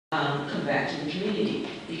come back to the community.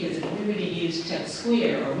 Because if we were to use Tech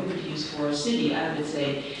Square or we were to use Forest City, I would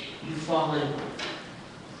say you've fallen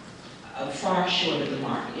far short of the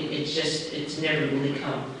mark. It's never really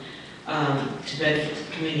come to benefit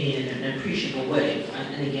the community in an appreciable way.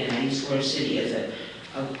 And again, I use Forest City as a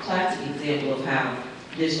classic example of how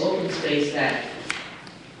there's open space that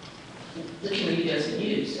the community doesn't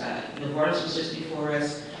use. Novartis was just before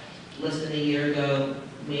us less than a year ago,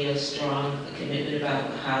 made a strong commitment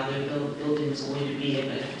about how their building is going to be a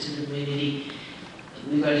benefit to the community.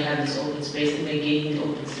 We're going to have this open space, and they gave the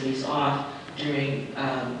open space off during,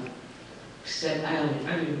 I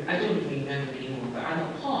don't even remember anymore, but I'm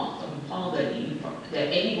appalled that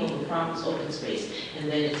anyone would promise open space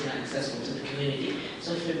and then it's not accessible to the community.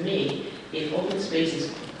 So for me, if open space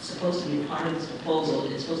is supposed to be part of this proposal,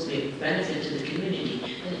 and it's supposed to be a benefit to the community,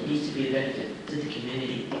 then it needs to be a benefit to the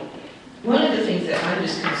community. One of the things that I'm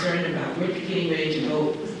just concerned about, we're getting ready to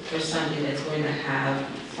vote for something that's going to have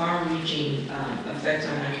far-reaching effects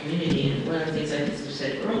on our community, and one of the things I just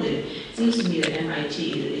said earlier, it seems to me that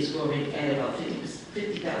MIT is growing at about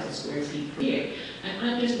 50,000 square feet per year, and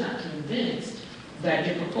I'm just not convinced that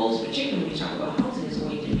your proposal, particularly when you talk about housing, is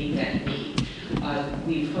going to meet that need.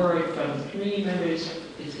 We've heard from community members,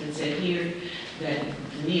 it's been said here, that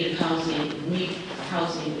the need of housing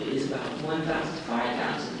is about 1,000 to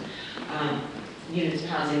 5,000 units of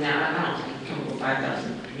housing. Now, I don't think you can come up with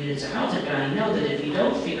 5,000 units of housing, but I know that if you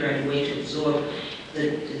don't figure out a way to absorb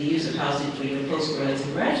the use of housing for your postgraduate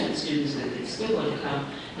and graduate students, that it's still going to come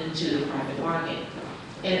into the private market.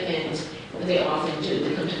 And they often do.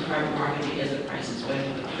 They come to the private market because the price is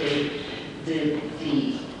better. The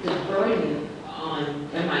burden on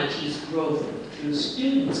MIT's growth through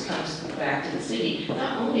students comes back to the city,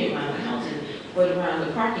 not only around the housing, but around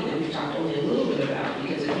the parking that we've talked only a little bit about.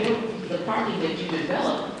 Because if the parking that you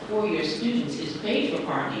develop for your students is paid for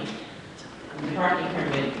parking, the parking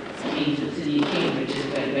permit fee for the city of Cambridge is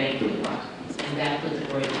better bang for the buck, and that puts a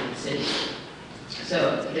burden on the city.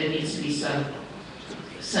 So there needs to be some.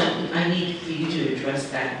 I need for you to address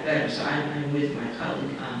that better. So I'm with my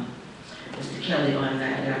colleague, Mr. Kelly, on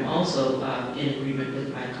that, and I'm also in agreement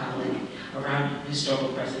with my colleague around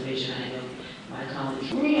historical preservation. I know my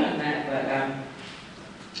colleagues agree on that, but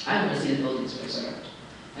I want to see the buildings preserved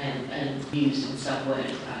and used in some way,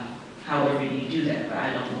 however you do that, but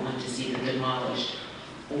I don't want to see them demolished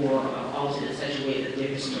or altered in such a way that their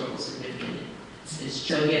historical significance is.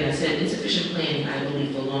 So again, I said insufficient planning, I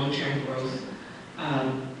believe, for long-term growth.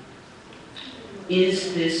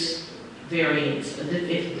 Is this variance,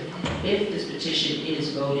 if this petition is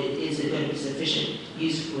voted, is it going to be sufficient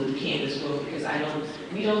use for the campus growth? Because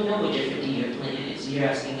we don't know what your 50-year plan is. You're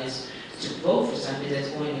asking us to vote for something that's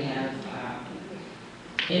going to have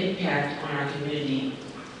impact on our community,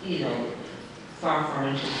 far, far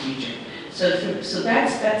into the future. So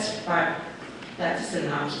that's a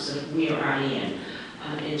synopsis of where I am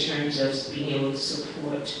in terms of being able to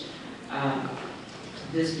support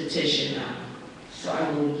this petition. So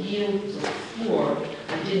I will yield the floor.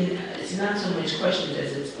 It's not so much questions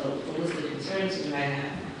as it's a list of concerns that I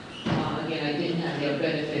have. Again, I didn't have the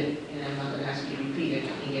benefit, and I'm not going to ask you to repeat it. I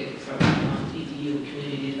can get it from EDU,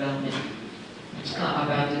 Community Development,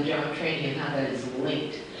 about the job training and how that is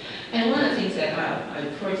linked. And one of the things that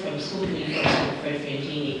I've heard from school committee folks like Fred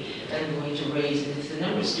Fantini that I'm going to raise is the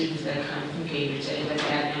number of students that come from Cambridge to end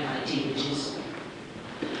up at MIT, which is,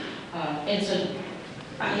 and so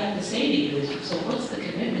I have to say to you, so what's the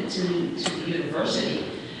commitment to the university,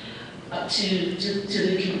 to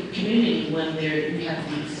the community when we have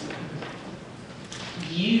these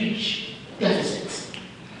huge deficits?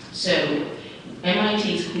 So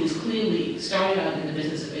MIT, who's clearly started out in the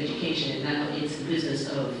business of education, and now it's the business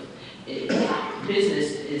of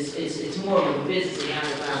it's more of a business now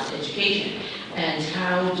around education. And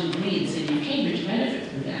how do we, the city of Cambridge, benefit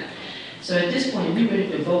from that? So at this point, if we were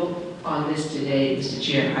to vote on this today, Mr.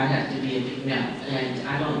 Chair, I have to be a big no. And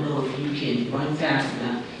I don't know if you can run fast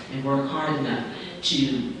enough and work hard enough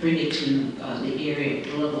to bring it to the area,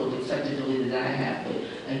 the level of acceptability that I have. But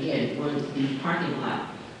again, one of the parking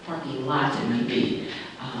lots it may be,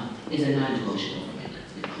 is a non-negotiable for me.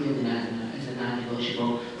 It's clearly is a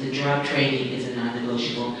non-negotiable. The job training is a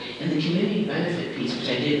non-negotiable. And the community benefit piece, which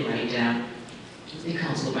I did write down, the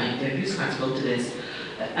Council Bank, their abuse con spoke to this.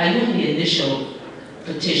 I know in the initial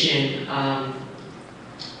petition,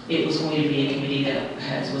 it was going to be a committee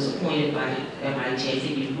that was appointed by MIT. I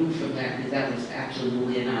think you moved from that because that was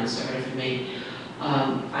absolutely a non-starter for me.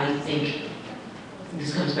 I think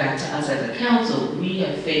this comes back to us as a council. We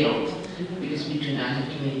have failed because we do not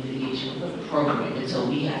have community litigation program, and so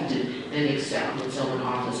we have to then accept when someone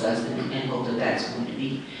offers us and hope that that's going to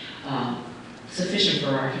be sufficient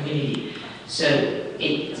for our community. So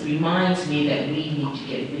it reminds me that we need to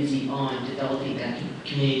get busy on developing that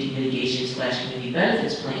community mitigation / community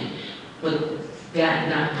benefits plan. But that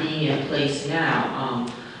not being in place now,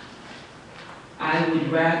 I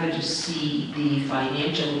would rather just see the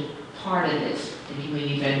financial part of this, the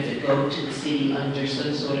community benefit, go to the city under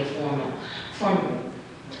some sort of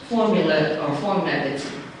formula or format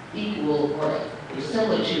that's equal or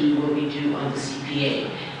similar to what we do on the CPA,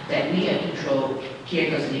 that we have control, care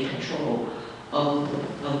custody control of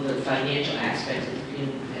the financial aspects of the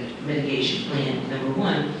community mitigation plan, number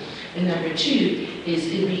one. And number two is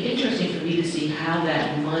it'd be interesting for me to see how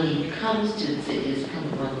that money comes to the city. Does it come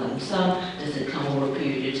in one lump sum? Does it come over a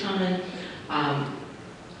period of time?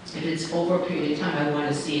 If it's over a period of time, I want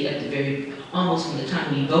to see it at the very, almost from the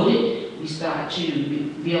time we voted, we start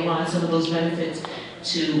to realize some of those benefits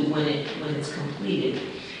to when it's completed.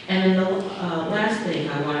 And then the last thing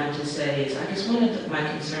I wanted to say is, I guess one of my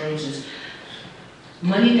concerns is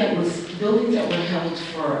money that was, buildings that were held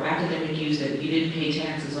for academic use that you didn't pay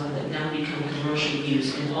taxes on that now become commercial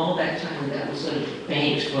use, and all that time that was sort of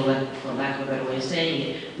banked, for lack of a better way of saying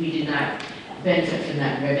it, we did not benefit from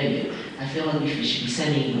that revenue. I feel like we should be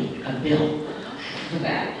sending you a bill for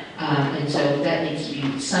that. And so that needs to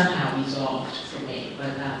be somehow resolved for me.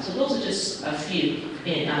 But so those are just a few.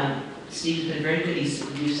 And Steve's been very good.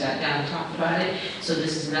 We've sat down and talked about it. So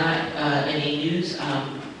this is not any news.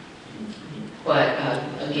 But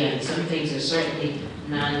again, some things are certainly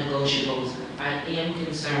non-negotiables. I am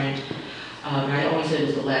concerned. I always said it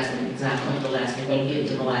was the last thing. It's not quite the last thing, but I'm getting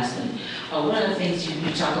to the last thing. One of the things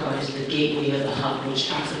you talk about is the gateway of the hub, which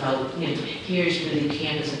talks about, here's where the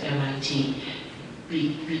campus of MIT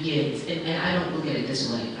begins. And I don't look at it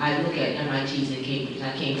this way. I look at MIT's in Cambridge,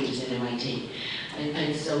 not Cambridge's in MIT.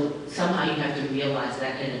 And so somehow you have to realize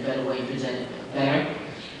that in a better way and present it better.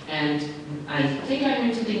 And I think I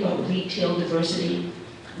heard something about retail diversity.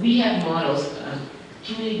 We have models.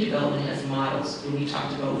 Community development has models where we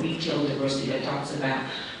talked about retail diversity that talks about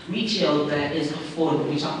retail that is affordable.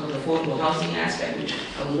 We talk about the affordable housing aspect, which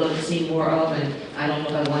I would love to see more of, and I don't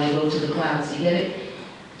know if I want to go to the clouds to get it.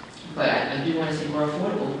 But I do want to see more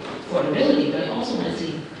affordability, but I also want to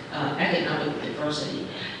see economic diversity.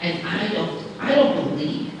 And I don't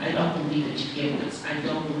believe that you give this. I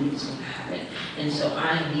don't believe it's going to happen. And so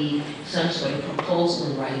I need some sort of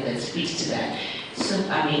proposal in writing that speaks to that. So,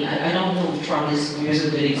 I mean, I don't know if Charlie Square is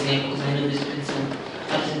a good example, because I know there's been some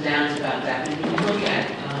ups and downs about that. But when you look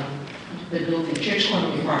at the building, Church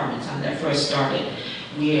Corner Apartments, how that first started,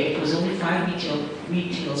 where it was only 5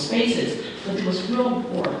 retail spaces, but there was real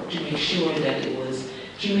work to make sure that it was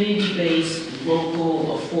community-based,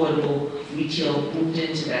 local, affordable retail moved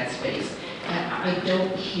into that space. And I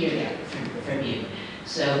don't hear that from you.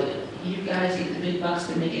 So you guys get the big bucks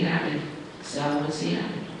to make it happen. So I want to see it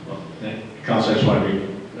happen. Well, Council, I just want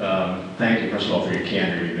to thank you, first of all, for your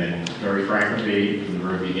candor. You've been very frank with me from the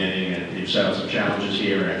very beginning, and you've set out some challenges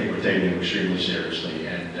here, and I think we're taking them extremely seriously.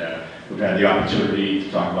 And we've had the opportunity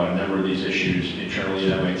to talk about a number of these issues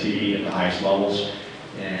internally at MIT at the highest levels,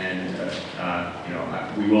 and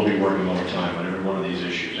we will be working overtime on every one of these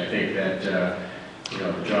issues. I think that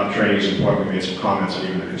the job training is important. We made some comments on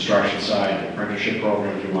even the construction side, the apprenticeship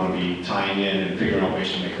programs. We want to be tying in and figuring out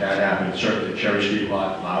ways to make that happen. Certainly the Cherry Street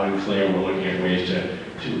lot, loud and clear, we're looking at ways to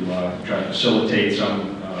try to facilitate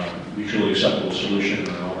some mutually acceptable solution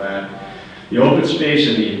and all that. The open space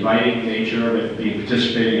and the inviting nature of it, being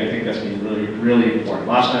participating, I think that's been really, really important.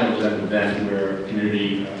 Last night was at an event where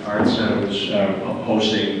Community Arts Center was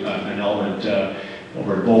hosting an element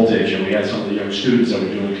over at Voltage, and we had some of the young students that were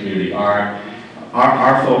doing community art.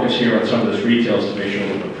 Our focus here on some of this retail is to make sure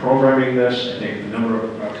that we're programming this. I think a number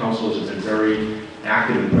of our councilors have been very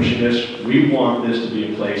active in pushing this. We want this to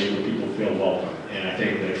be a place where people feel welcome. And I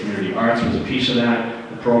think that community arts was a piece of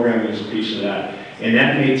that, the programming is a piece of that. And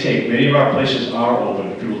that may take, many of our places are open,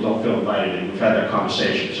 but people don't feel invited, and we've had that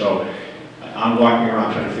conversation. So I'm walking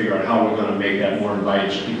around trying to figure out how we're going to make that more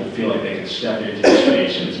inviting so people feel like they can step into the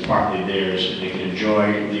space and it's partly theirs and they can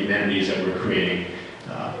enjoy the amenities that we're creating.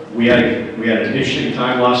 We had an interesting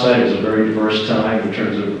time last night. It was a very diverse time in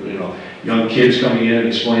terms of young kids coming in and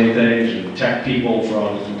explaining things, and tech people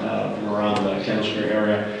from around the Kendall Square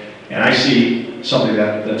area. And I see something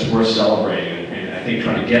that's worth celebrating. And I think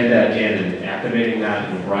trying to get that in and activating that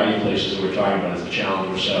in a variety of places that we're talking about is the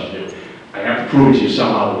challenge we're set up to. I have to prove to you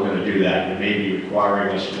somehow that we're going to do that, and maybe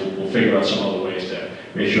requiring us. We'll figure out some other ways to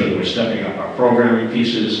make sure that we're stepping up our programming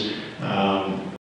pieces.